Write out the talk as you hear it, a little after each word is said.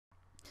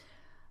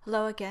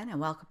Hello again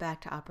and welcome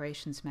back to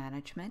Operations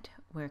Management.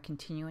 We're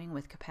continuing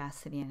with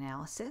capacity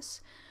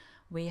analysis.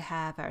 We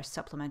have our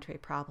supplementary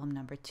problem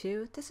number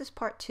 2. This is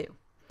part 2,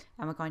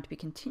 and we're going to be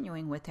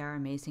continuing with our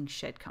amazing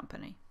shed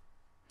company.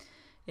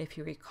 If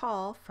you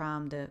recall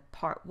from the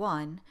part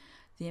 1,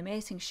 the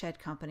amazing shed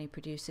company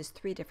produces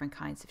 3 different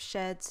kinds of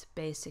sheds: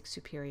 basic,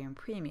 superior, and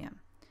premium.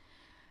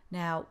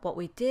 Now, what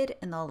we did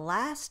in the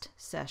last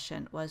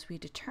session was we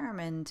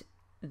determined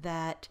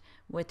that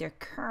with their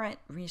current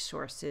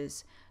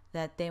resources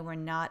that they were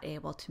not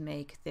able to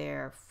make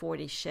their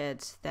 40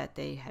 sheds that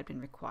they had been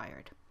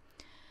required.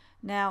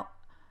 Now,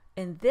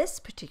 in this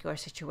particular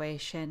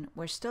situation,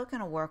 we're still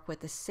going to work with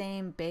the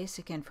same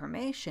basic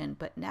information,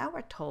 but now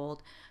we're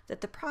told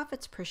that the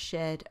profits per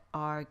shed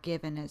are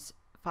given as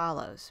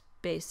follows: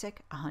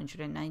 basic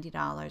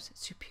 $190,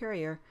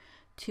 superior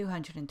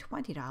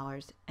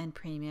 $220, and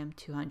premium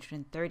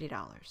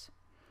 $230.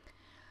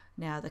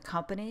 Now, the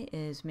company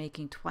is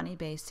making 20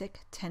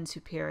 basic, 10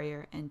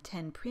 superior, and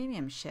 10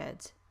 premium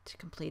sheds to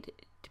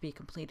be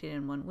completed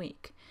in 1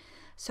 week.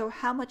 So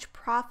how much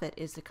profit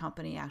is the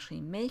company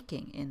actually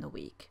making in the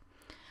week?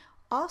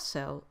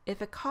 Also, if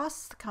it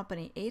costs the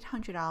company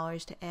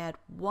 $800 to add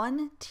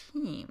 1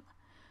 team,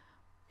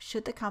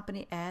 should the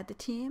company add the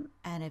team?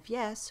 And if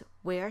yes,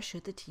 where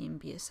should the team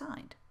be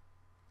assigned?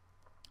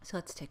 So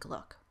let's take a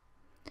look.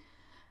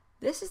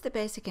 This is the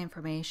basic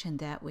information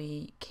that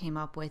we came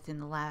up with in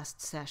the last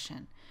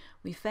session.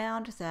 We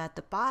found that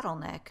the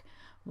bottleneck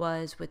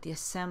was with the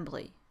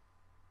assembly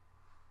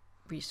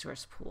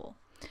resource pool.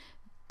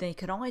 They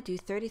could only do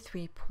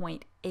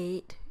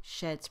 33.8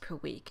 sheds per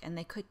week, and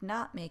they could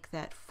not make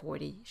that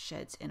 40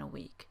 sheds in a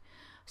week.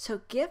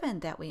 So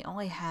given that we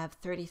only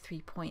have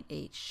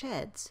 33.8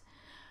 sheds,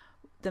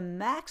 the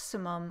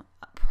maximum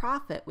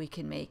profit we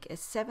can make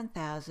is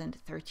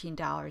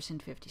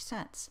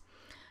 $7,013.50.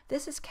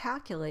 This is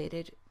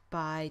calculated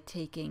by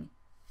taking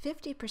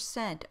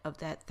 50% of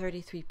that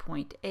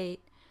 33.8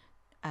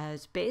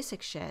 as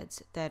basic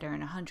sheds that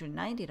earn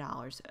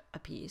 $190 a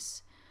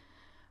piece.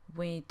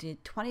 We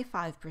did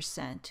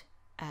 25%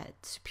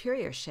 at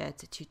superior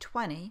sheds at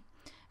 $220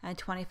 and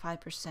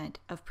 25%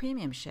 of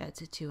premium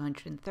sheds at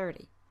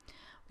 $230.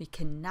 We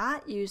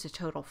cannot use a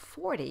total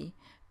 40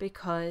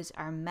 because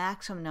our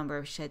maximum number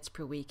of sheds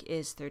per week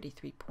is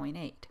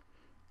 33.8.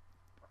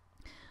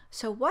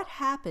 So what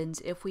happens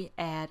if we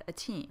add a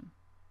team?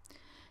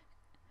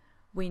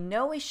 We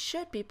know we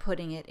should be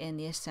putting it in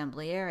the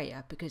assembly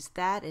area because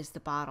that is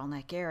the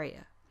bottleneck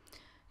area.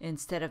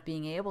 Instead of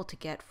being able to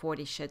get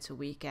 40 sheds a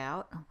week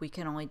out, we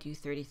can only do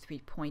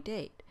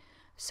 33.8.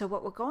 So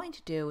what we're going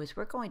to do is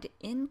we're going to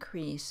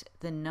increase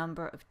the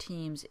number of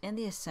teams in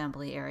the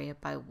assembly area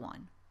by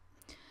 1.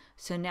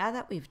 So now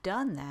that we've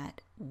done that,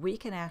 we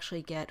can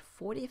actually get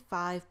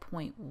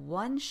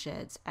 45.1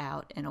 sheds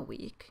out in a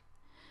week,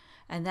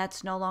 and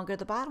that's no longer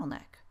the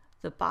bottleneck.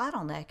 The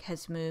bottleneck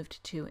has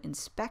moved to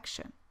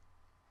inspection.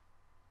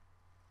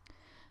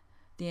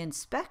 The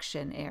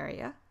inspection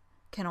area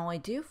can only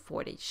do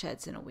 40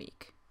 sheds in a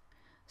week.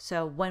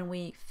 So when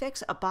we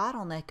fix a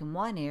bottleneck in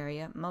one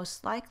area,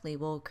 most likely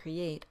we'll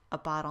create a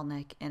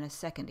bottleneck in a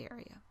second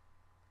area.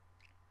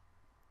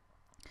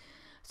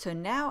 So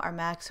now our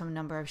maximum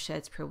number of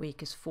sheds per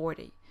week is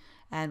 40.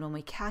 And when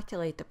we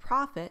calculate the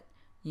profit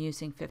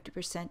using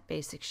 50%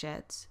 basic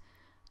sheds,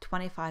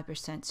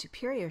 25%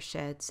 superior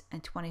sheds,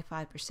 and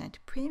 25%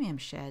 premium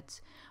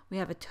sheds, we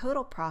have a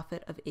total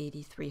profit of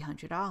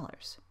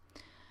 $8,300.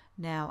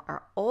 Now,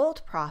 our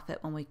old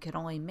profit when we could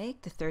only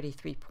make the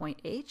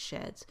 33.8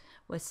 sheds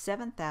was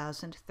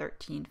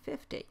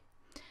 $7,013.50.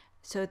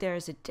 So there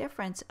is a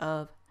difference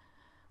of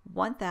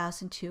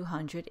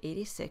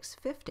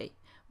 $1,286.50,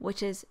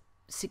 which is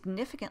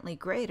significantly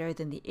greater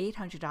than the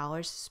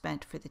 $800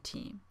 spent for the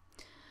team.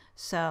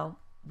 So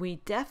we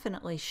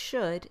definitely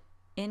should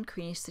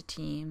increase the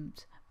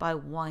teams by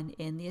 1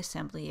 in the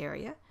assembly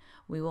area.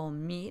 We will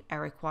meet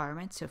our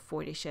requirements of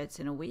 40 sheds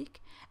in a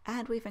week,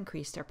 and we've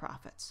increased our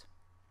profits.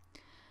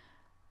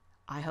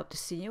 I hope to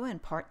see you in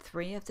part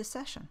 3 of the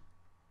session.